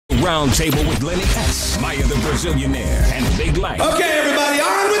Roundtable with Lenny S, Maya the Brazilianaire, and Big Lite. Okay, everybody,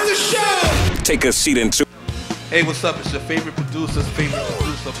 on with the show! Take a seat and Hey, what's up? It's your favorite producer,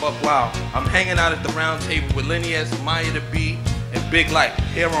 Buckwild. I'm hanging out at the Roundtable with Lenny S, Maya the B, and Big Lite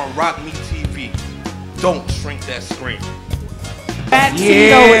here on RockMeTV. Don't shrink that screen.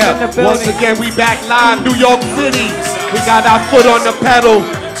 Yeah, once again we back live, New York City. We got our foot on the pedal,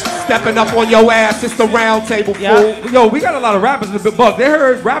 stepping up on your ass. It's the Roundtable, fool. Yo, we got a lot of rappers in the big buck.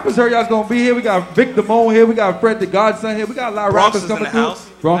 Rappers heard y'all's gonna be here. We got Vic Damone here. We got Fred the Godson here. We got a lot of rappers coming through.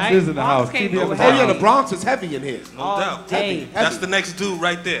 Bronx is in the house. Oh yeah, the Bronx is heavy in here. No doubt. Heavy. That's the next dude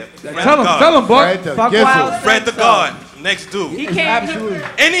right there. Tell him, Buck. Fred the God, next dude. He absolutely.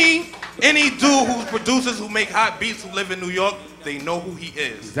 Any dude who produces, who make hot beats, who live in New York, they know who he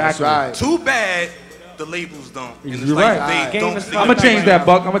is. Exactly. Right. Too bad the labels don't. And it's You're like right. they don't see I'm gonna change that,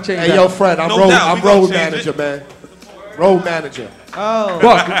 Buck. I'm gonna change that. Hey, yo, Fred, I'm No road manager, man. Road manager. Oh.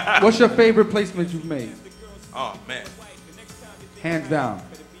 Buck, what's your favorite placement you've made? Oh man. Hands down.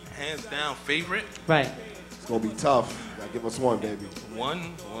 Hands down favorite. Right. It's gonna be tough. You gotta give us one, baby.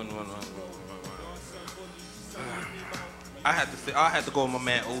 One. I had to go with my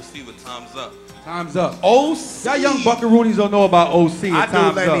man OC with Time's Up. Time's Up. OC. Y'all young buckaroonies don't know about OC and I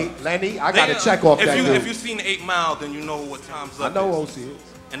Time's do, Lenny. Up. Lenny, I gotta check off that dude. If you've seen 8 Mile, then you know what Time's Up I know is. OC is.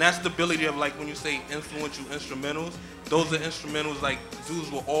 And that's the ability of, like, when you say influential instrumentals, those are instrumentals like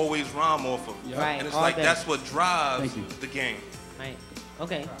dudes will always rhyme off of. Yep. Right. And it's all like day. that's what drives the game. Right.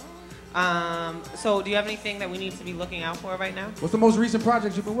 Okay. So do you have anything that we need to be looking out for right now? What's the most recent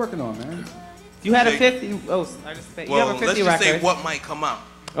project you've been working on, man? You had a 50. Oh, I just said, Well, you have a 50 let's just record. say what might come out.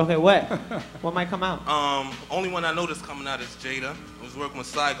 Okay, what? What might come out? Only one I know that's coming out is Jada. I was working with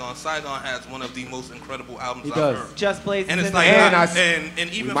Saigon. Saigon has one of the most incredible albums I've heard. Just Blazing And it's in like, the air.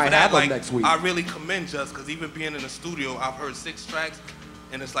 and even for that, like, I really commend Just, because even being in the studio, I've heard 6 tracks,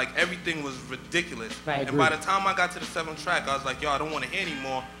 and it's like everything was ridiculous. Right. And by the time I got to the 7th track, I was like, yo, I don't want to hear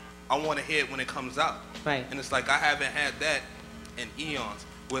anymore. I want to hear it when it comes out. Right. And it's like I haven't had that in eons.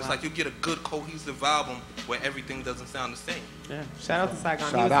 Where it's like you get a good cohesive album where everything doesn't sound the same. Yeah. Shout out to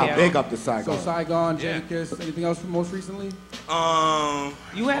Saigon. Shout out, big up to Saigon. So Saigon, Jadakiss, anything else from most recently?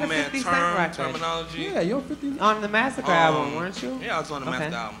 You had a 50 Cent record. Terminology. Yeah, you're 50. On the Massacre album, weren't you? Yeah, I was on the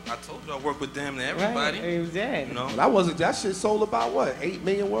Massacre album. I told you I worked with them and everybody. Right. You did. You know? That shit sold about what? 8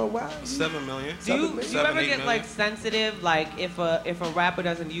 million worldwide? 7 million. Do you ever get like sensitive, like if a rapper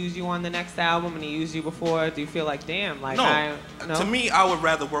doesn't use you on the next album and he used you before, do you feel like damn, like no. To me, I would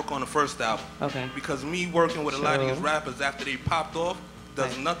rather work on the first album. Okay. Because me working with a lot of these rappers after they popped off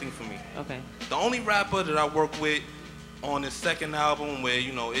does nothing for me. Okay. The only rapper that I work with on his second album where,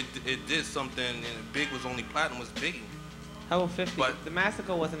 you know, it did something and Big was only platinum was Biggie. How about 50? But the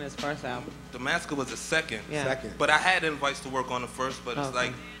Massacre wasn't his first album. The Massacre was his second. Yeah. Second. But I had invites to work on the first, but it's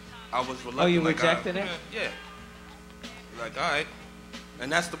like I was reluctant. Oh, you like rejected it? Yeah. Like, all right.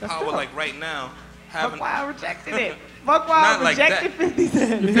 And that's the power, like, right now. Buckwild rejected it. Buckwild rejected 50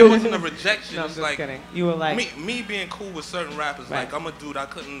 Cent. It wasn't a rejection. No, I'm it's just like kidding. You were like me being cool with certain rappers. Right. Like I'm a dude. I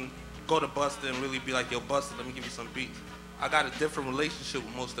couldn't go to Busta and really be like, yo, Busta, let me give you some beats. I got a different relationship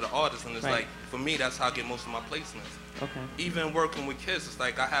with most of the artists, and it's like for me, that's how I get most of my placements. Okay. Even working with kids, it's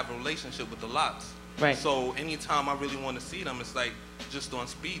like I have a relationship with the lots. Right. So anytime I really want to see them, it's like just on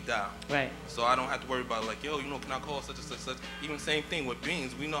speed dial. Right. So I don't have to worry about like, yo, you know, can I call such and such? Even same thing with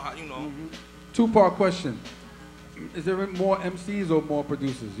Beans. We know how, you know. Two-part question. Is there more MCs or more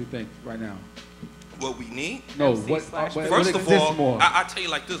producers, you think, right now? What we need? No, First of all, I tell you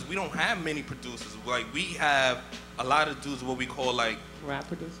like this, we don't have many producers. Like we have a lot of dudes what we call like rap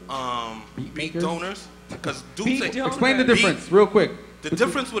producers? Beat donors. Because explain the difference real quick. The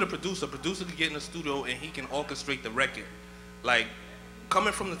difference with a producer could get in the studio and he can orchestrate the record. Like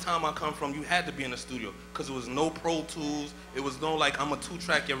coming from the time I come from, you had to be in the studio because there was no Pro Tools. It was no like I'm a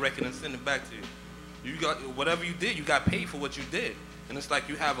 2-track your record and send it back to you. You got whatever you did, you got paid for what you did. And it's like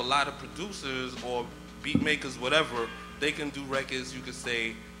you have a lot of producers or beat makers, whatever, they can do records, you could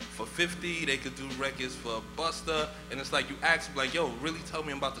say, for 50, they could do records for Busta, and it's like you ask them, like, yo, really tell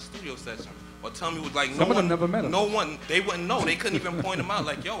me about the studio session. Or tell me, like, Some of them never met him. No one, they wouldn't know. They couldn't even point them out,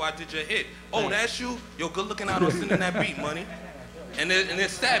 like, yo, I did your hit. Oh, that's you? Yo, good looking out on sending that beat, money. And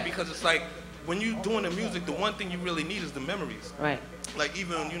it's sad because it's like, when you doing the music, the one thing you really need is the memories. Right. Like,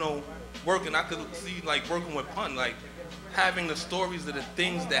 even, you know, working, I could see, like, working with Pun, like, having the stories of the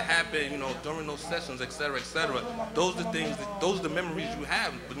things that happen, you know, during those sessions, et cetera, those are the things, those are the memories you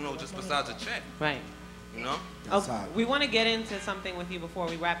have, but, you know, just besides a check. Right. You know? Okay. We want to get into something with you before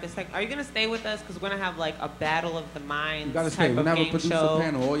we wrap this. Are you gonna stay with us? Because we're gonna have like a battle of the minds. You gotta stay. Type We're of gonna have a game producer show.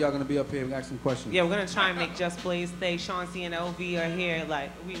 panel. All y'all gonna be up here. We got some questions. Yeah, we're gonna try and make Just Blaze stay. Sean C and LV are here.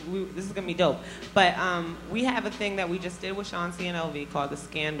 Like, this is gonna be dope. But we have a thing that we just did with Sean C and LV called the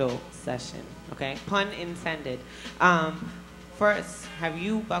Scandal Session. Okay, pun intended. First, have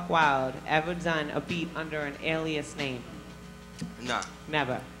you, Buckwild, ever done a beat under an alias name? Nah.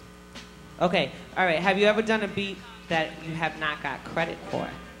 Never. Okay. All right. Have you ever done a beat that you have not got credit for?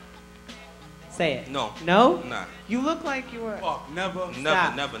 Say it. No. No? Nah. You look like you were. Fuck, never.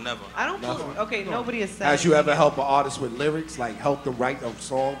 Never, never, never. I don't feel. Okay, nobody has said. Has you ever helped an artist with lyrics, like help them write a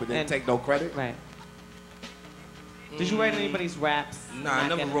song, but then And- take no credit? Right. Did you write anybody's raps? Nah, I Not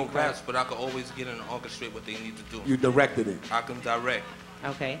never getting wrote credit? raps, but I could always get in and orchestrate what they need to do. You directed it. I can direct.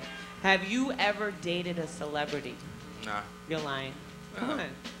 Okay. Have you ever dated a celebrity? Nah. You're lying. Come on.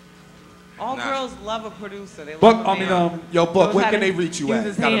 All Nah. girls love a producer. They love Buck, a I mean, man. Yo, Buck, Knows where how can to they reach you use at?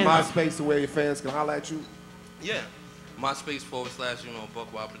 his Got a hands. MySpace where your fans can holler at you? Yeah. MySpace /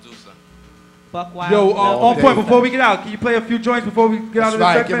 Buckwild producer. Buckwild. Yo, no. on point, before we get out, can you play a few joints before we get out of That's this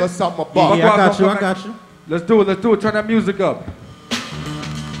right, segment? give us something a Buck buck. Wild, I come got you. Let's do it, turn that music up.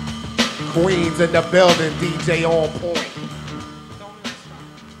 Queens in the building, DJ on point.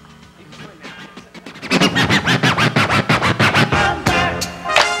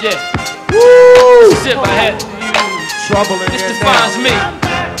 Yeah, Woo! shit my head. Trouble in This here defines now. me.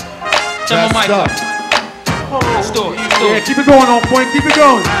 Tell my Messed mic up. up. Story. Yeah, keep it going, on point, keep it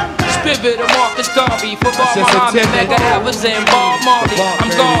going. Spivot and Marcus Garvey for Bob Just a Muhammad, tidbit. Mega Evans and Bob Marley. Bob, I'm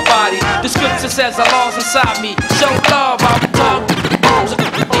baby. God body. The scripture says the laws inside me. Show love, I will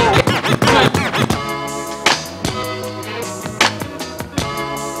talk.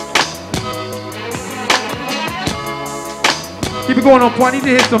 Keep it going, on point. I need to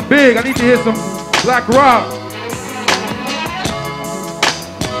hear some big. I need to hear some Black Rock.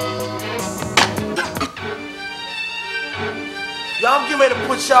 Y'all, I'm getting ready to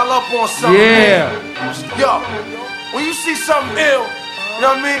put y'all up on something. Yeah. Yo, when you see something ill, you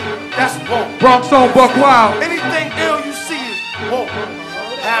know what I mean? That's woke. Bronx on Buckwild. Anything ill you see is woke.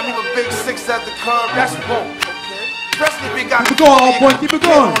 Have me a big 6 at the curb, that's woke. Especially if you got Keep it going, on point, keep it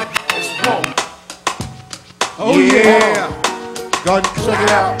going. It's woke. Oh yeah. Gun Check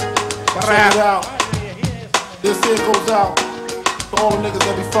it out. Check it out. This here goes out to all the niggas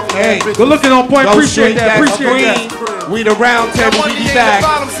that be fucking Hey, ass bitches. Good looking, on point. Go Appreciate straight that. back Appreciate that. screen. We the Roundtable, we be back.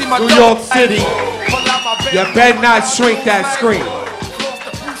 New York City. You better not shrink that screen.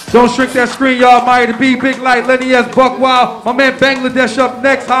 Don't shrink that screen, y'all. Admire the B, Big Lite, Lenny S, Buckwild. My man Bangladesh up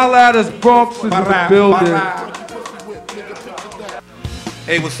next. Holla at us. Bronx is in the building.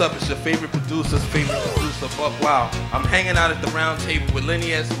 Hey, what's up? It's your favorite producer's favorite producer, Buckwild. I'm hanging out at the Roundtable with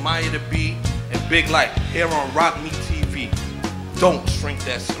Lenny S, Maya the B, and Big Lite here on RockMeTV. Don't shrink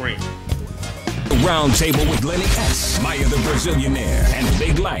that screen. Roundtable with Lenny S, Maya the Brazilianaire, and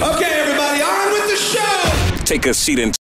Big Lite. Okay, everybody, on with the show! Take a seat and